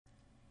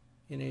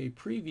In a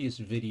previous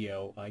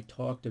video, I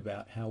talked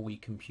about how we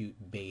compute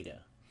beta.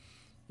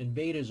 And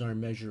beta is our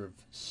measure of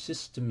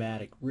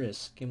systematic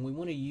risk, and we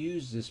want to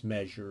use this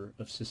measure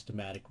of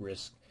systematic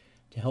risk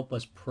to help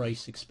us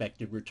price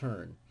expected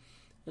return.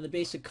 And the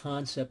basic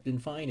concept in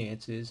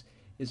finance is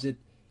that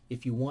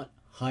if you want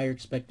higher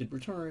expected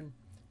return,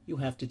 you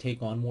have to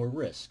take on more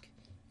risk.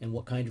 And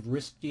what kind of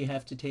risk do you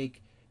have to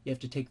take? You have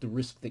to take the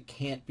risk that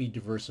can't be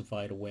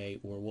diversified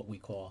away, or what we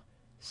call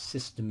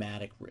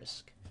systematic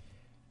risk.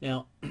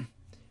 Now,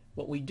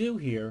 what we do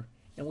here,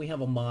 and we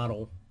have a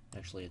model,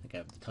 actually I think I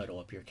have the title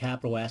up here,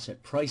 capital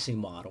asset pricing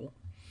model,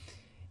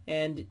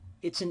 and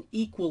it's an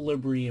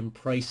equilibrium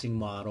pricing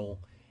model,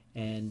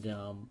 and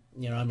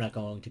I'm not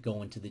going to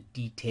go into the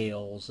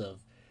details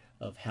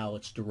of how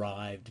it's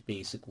derived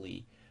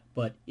basically,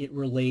 but it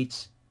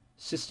relates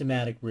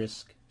systematic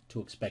risk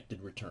to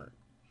expected return.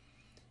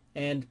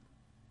 And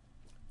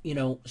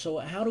so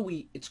how do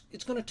we, it's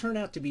going to turn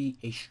out to be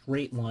a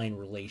straight line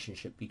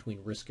relationship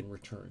between risk and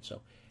return.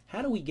 So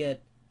how do we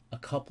get a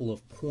couple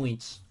of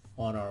points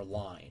on our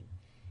line?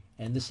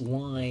 And this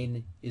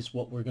line is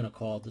what we're going to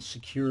call the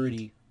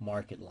security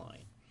market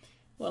line.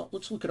 Well,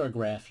 let's look at our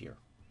graph here.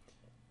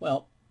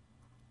 Well,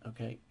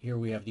 okay, here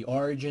we have the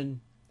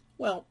origin.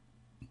 Well,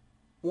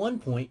 1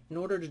 point, in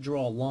order to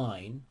draw a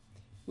line,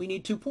 we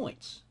need 2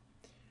 points.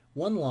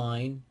 One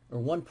line, or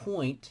 1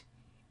 point,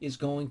 is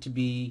going to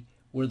be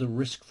where the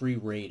risk-free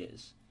rate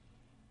is,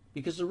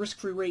 because the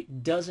risk-free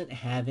rate doesn't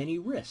have any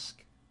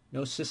risk,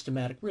 no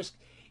systematic risk.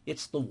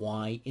 It's the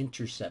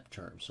y-intercept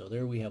term. So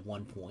there we have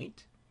 1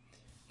 point.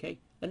 Okay,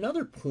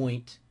 another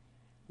point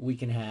we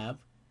can have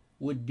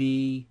would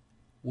be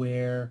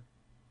where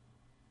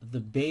the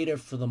beta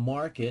for the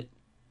market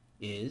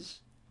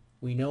is.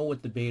 We know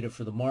what the beta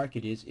for the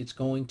market is. It's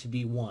going to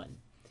be 1.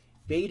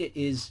 Beta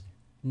is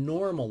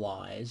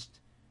normalized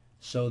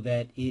so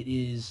that it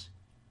is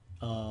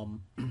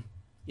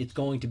it's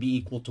going to be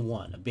equal to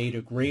 1. A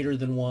beta greater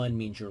than 1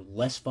 means you're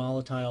less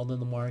volatile than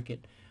the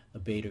market. A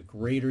beta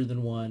greater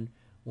than 1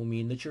 will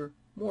mean that you're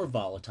more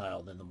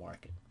volatile than the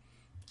market.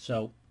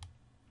 So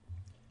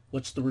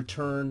what's the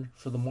return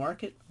for the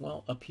market?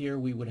 Well, up here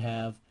we would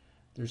have,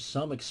 there's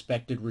some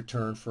expected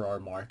return for our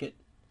market.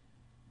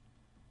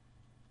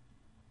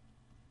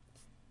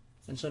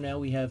 And so now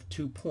we have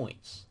 2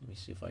 points. Let me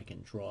see if I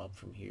can draw up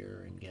from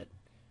here and get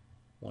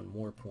one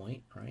more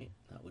point, right?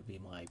 That would be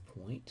my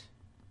point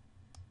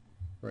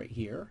right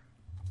here.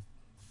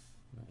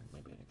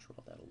 Maybe I can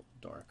draw that a little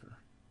darker.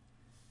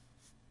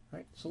 All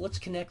right, so let's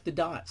connect the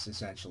dots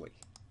essentially.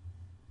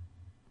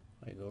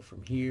 I go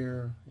from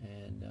here,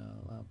 and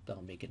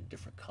I'll make it a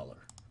different color.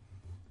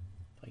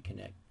 If I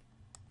connect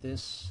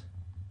this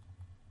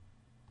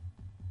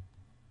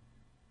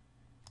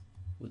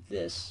with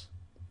this,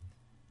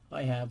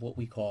 I have what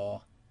we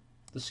call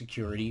the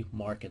security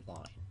market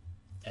line,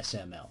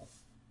 SML.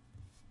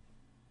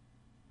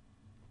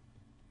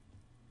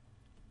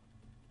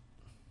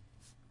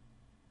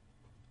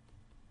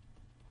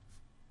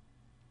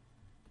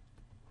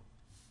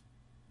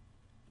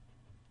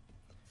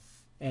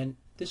 And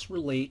this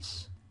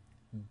relates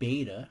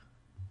beta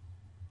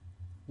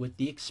with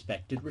the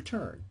expected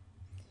return.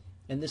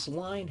 And this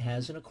line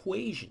has an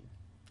equation.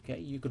 Okay,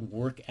 you could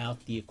work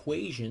out the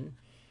equation,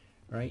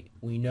 right?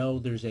 We know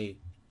there's an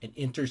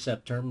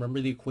intercept term.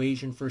 Remember the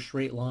equation for a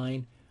straight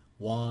line?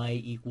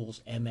 Y equals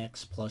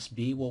mx plus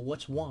b. Well,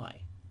 what's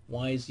y?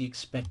 Y is the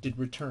expected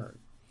return.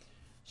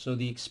 So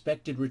the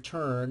expected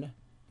return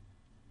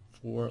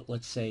for,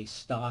 let's say,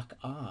 stock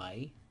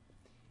I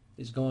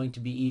is going to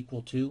be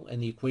equal to,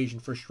 and the equation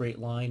for a straight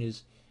line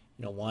is,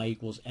 y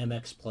equals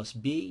mx plus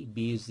b.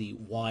 B is the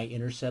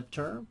y-intercept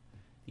term.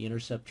 The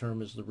intercept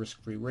term is the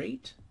risk-free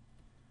rate,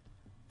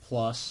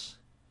 plus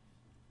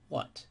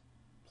what?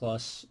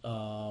 Plus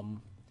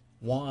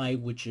y,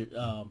 which is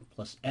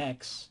plus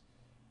x,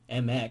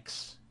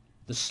 mx.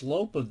 The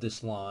slope of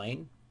this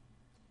line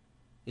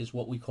is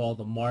what we call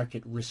the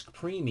market risk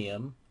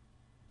premium,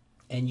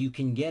 and you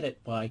can get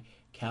it by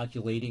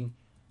calculating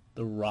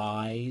the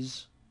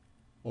rise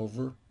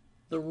over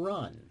the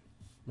run.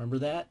 Remember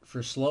that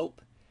for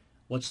slope?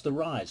 What's the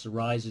rise? The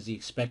rise is the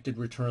expected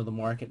return of the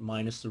market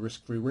minus the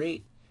risk-free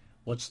rate.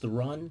 What's the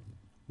run?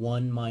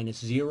 1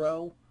 minus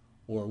 0,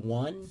 or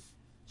 1.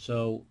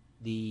 So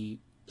the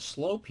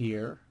slope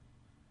here,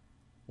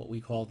 what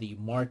we call the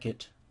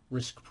market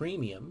risk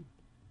premium,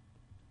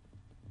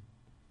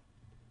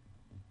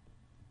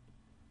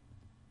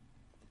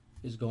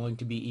 is going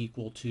to be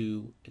equal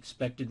to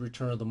expected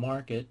return of the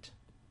market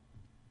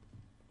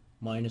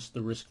minus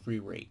the risk-free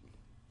rate.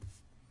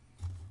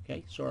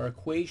 Okay, so our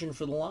equation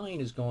for the line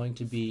is going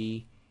to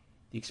be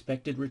the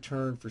expected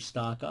return for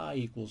stock I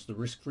equals the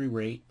risk-free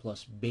rate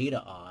plus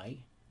beta I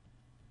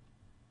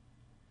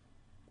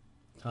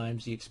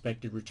times the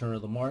expected return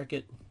of the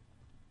market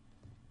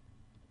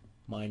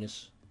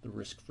minus the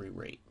risk-free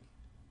rate.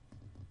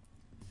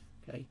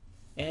 Okay,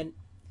 and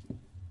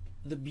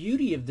the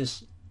beauty of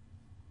this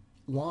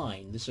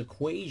line, this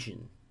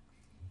equation,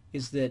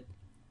 is that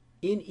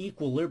in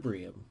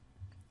equilibrium,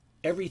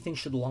 everything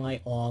should lie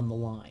on the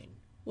line.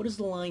 What does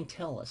the line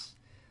tell us?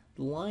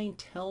 The line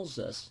tells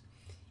us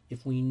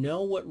if we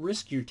know what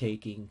risk you're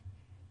taking,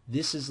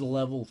 this is the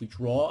level. If we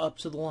draw up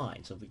to the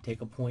line, so if we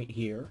take a point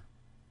here,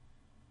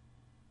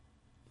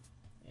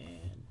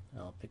 and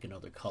I'll pick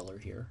another color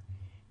here,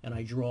 and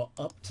I draw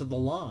up to the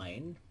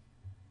line,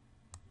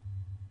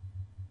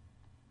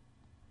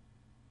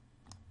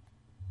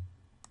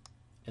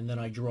 and then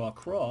I draw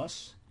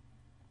across,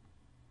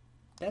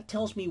 that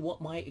tells me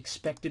what my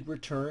expected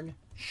return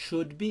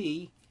should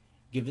be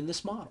given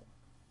this model.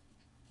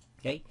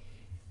 Okay?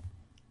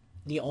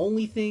 The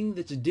only thing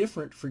that's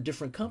different for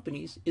different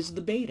companies is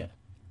the beta.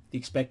 The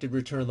expected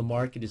return of the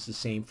market is the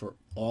same for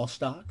all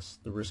stocks.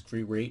 The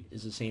risk-free rate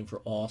is the same for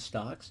all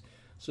stocks.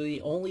 So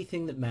the only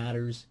thing that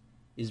matters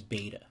is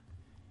beta.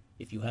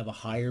 If you have a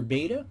higher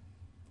beta,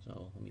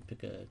 so let me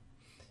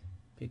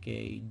pick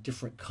a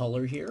different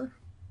color here.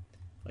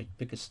 I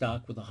pick a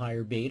stock with a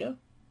higher beta.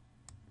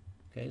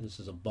 Okay, this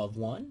is above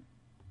 1.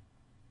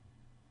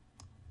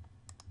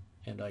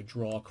 And I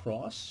draw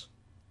across.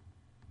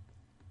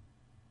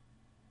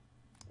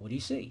 What do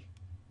you see?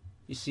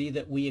 You see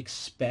that we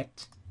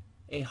expect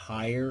a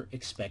higher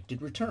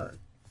expected return,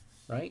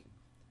 right?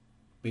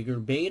 Bigger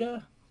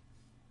beta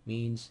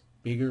means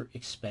bigger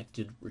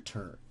expected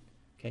return.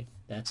 Okay,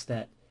 that's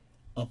that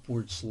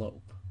upward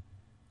slope.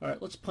 All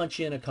right, let's punch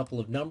in a couple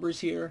of numbers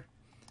here.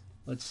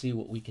 Let's see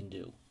what we can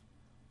do.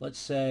 Let's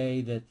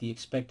say that the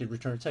expected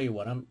return, tell you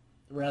what,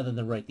 rather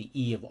than write the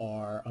E of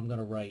R, I'm going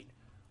to write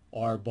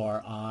R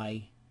bar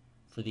I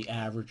for the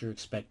average or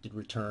expected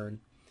return,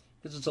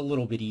 because it's a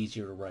little bit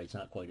easier to write. It's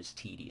not quite as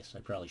tedious.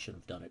 I probably should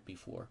have done it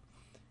before.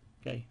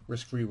 Okay,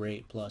 risk-free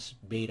rate plus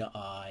beta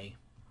I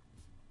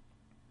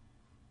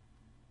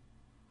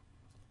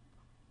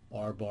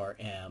R bar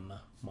M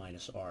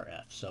minus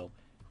RF. So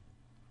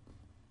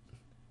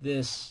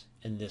this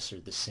and this are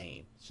the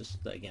same. It's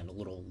just, again, a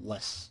little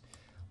less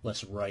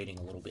writing,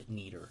 a little bit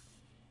neater.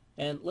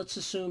 And let's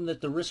assume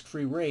that the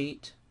risk-free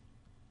rate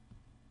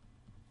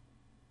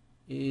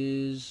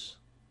is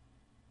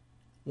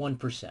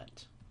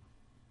 1%.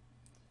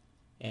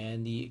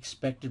 And the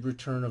expected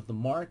return of the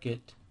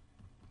market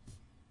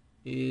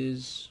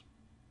is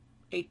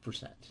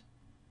 8%.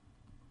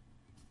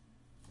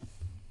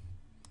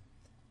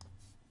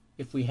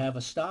 If we have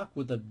a stock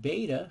with a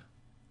beta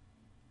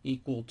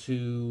equal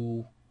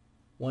to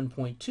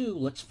 1.2,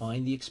 let's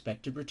find the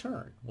expected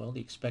return. Well,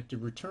 the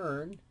expected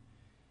return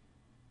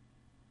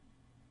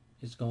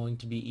is going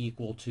to be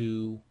equal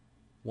to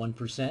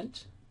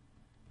 1%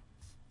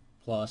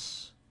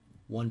 plus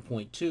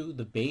 1.2,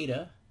 the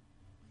beta,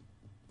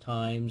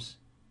 times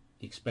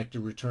the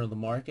expected return of the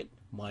market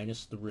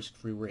minus the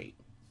risk-free rate.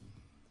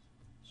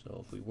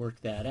 So if we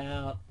work that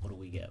out, what do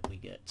we get? We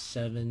get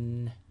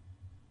 7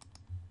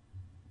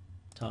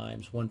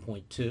 times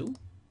 1.2,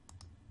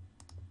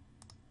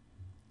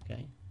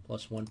 okay,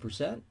 plus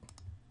 1%.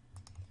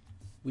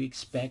 We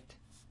expect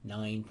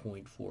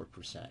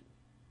 9.4%.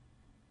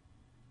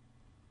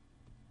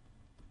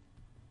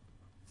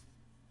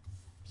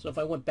 So if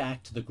I went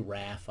back to the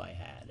graph I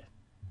had,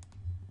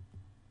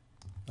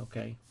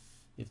 okay,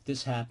 if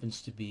this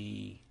happens to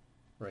be,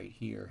 right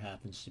here,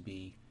 happens to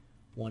be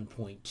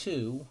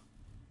 1.2,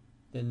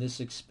 then this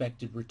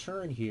expected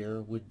return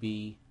here would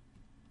be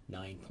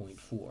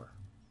 9.4.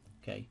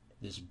 Okay,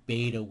 this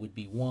beta would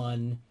be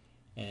 1,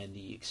 and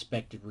the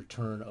expected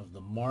return of the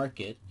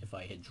market, if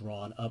I had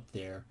drawn up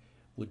there,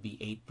 would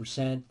be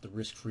 8%. The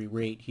risk-free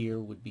rate here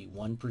would be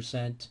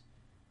 1%.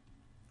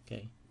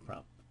 Okay,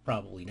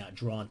 probably not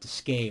drawn to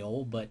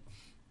scale, but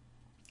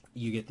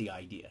you get the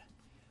idea.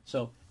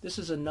 So this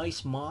is a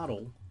nice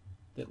model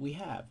that we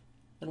have.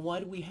 And why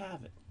do we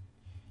have it?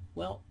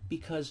 Well,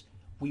 because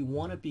we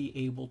want to be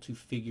able to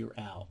figure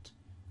out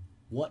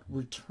what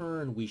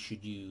return we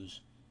should use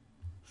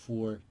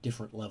for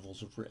different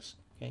levels of risk.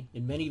 Okay?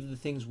 In many of the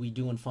things we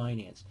do in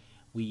finance,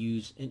 we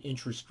use an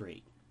interest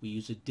rate. We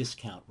use a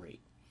discount rate.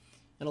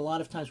 And a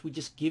lot of times we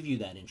just give you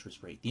that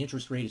interest rate. The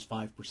interest rate is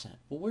 5%.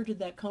 Well, where did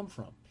that come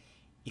from?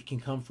 It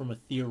can come from a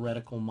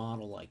theoretical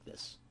model like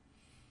this.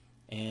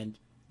 And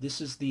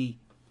this is the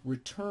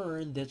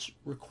return that's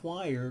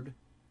required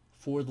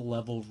for the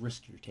level of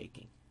risk you're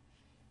taking.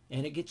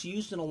 And it gets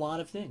used in a lot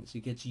of things.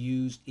 It gets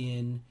used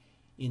in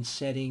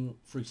setting,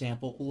 for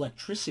example,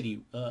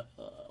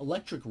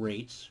 electric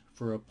rates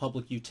for a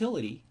public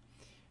utility.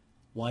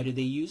 Why do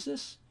they use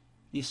this?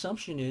 The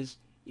assumption is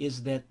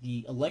that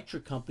the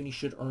electric company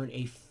should earn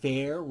a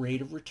fair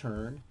rate of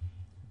return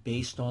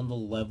based on the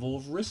level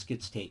of risk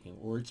it's taking,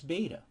 or its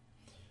beta.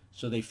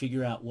 So they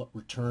figure out what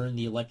return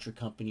the electric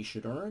company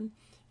should earn,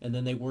 and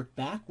then they work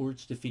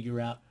backwards to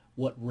figure out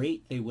what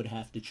rate they would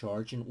have to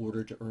charge in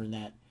order to earn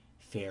that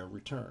fair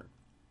return.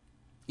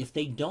 If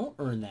they don't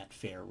earn that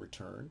fair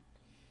return,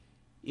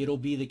 it'll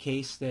be the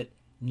case that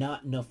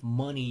not enough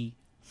money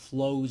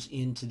flows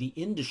into the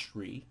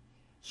industry,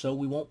 so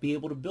we won't be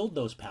able to build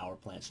those power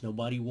plants.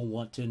 Nobody will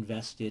want to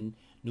invest in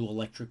new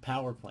electric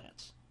power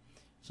plants.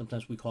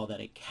 Sometimes we call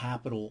that a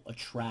capital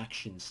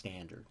attraction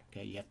standard.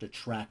 Okay, you have to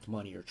attract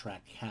money or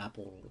attract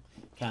capital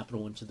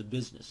into the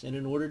business. And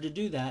in order to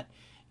do that,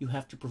 you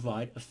have to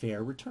provide a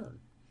fair return.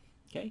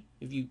 Okay?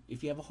 If you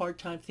have a hard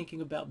time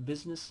thinking about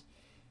business,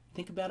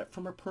 think about it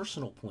from a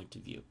personal point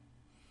of view.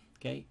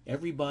 Okay?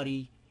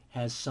 Everybody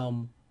has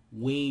some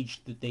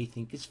wage that they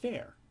think is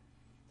fair.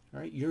 All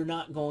right? You're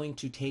not going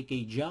to take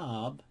a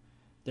job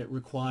that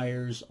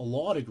requires a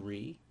law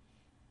degree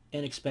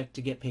and expect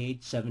to get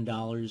paid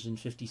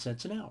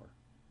 $7.50 an hour.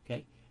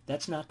 Okay?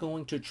 That's not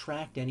going to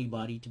attract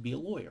anybody to be a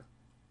lawyer.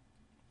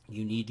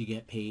 You need to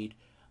get paid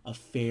a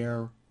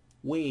fair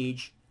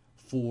wage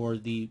for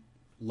the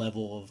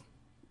level of,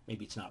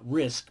 maybe it's not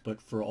risk,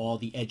 but for all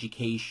the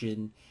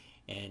education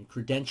and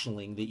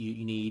credentialing that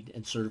you need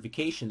and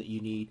certification that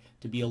you need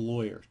to be a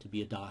lawyer, to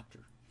be a doctor.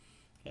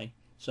 Okay?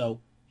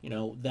 So,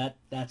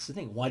 that's the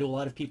thing. Why do a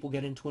lot of people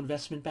get into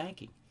investment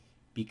banking?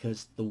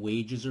 Because the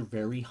wages are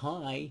very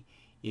high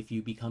if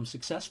you become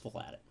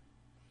successful at it.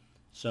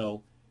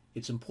 So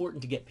it's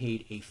important to get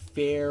paid a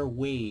fair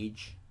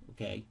wage,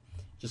 okay?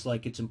 Just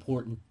like it's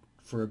important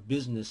for a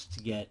business to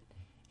get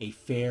a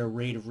fair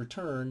rate of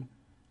return.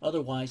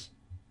 Otherwise,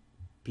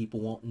 people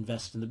won't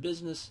invest in the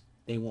business.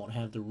 They won't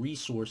have the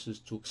resources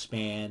to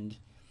expand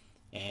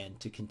and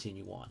to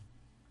continue on.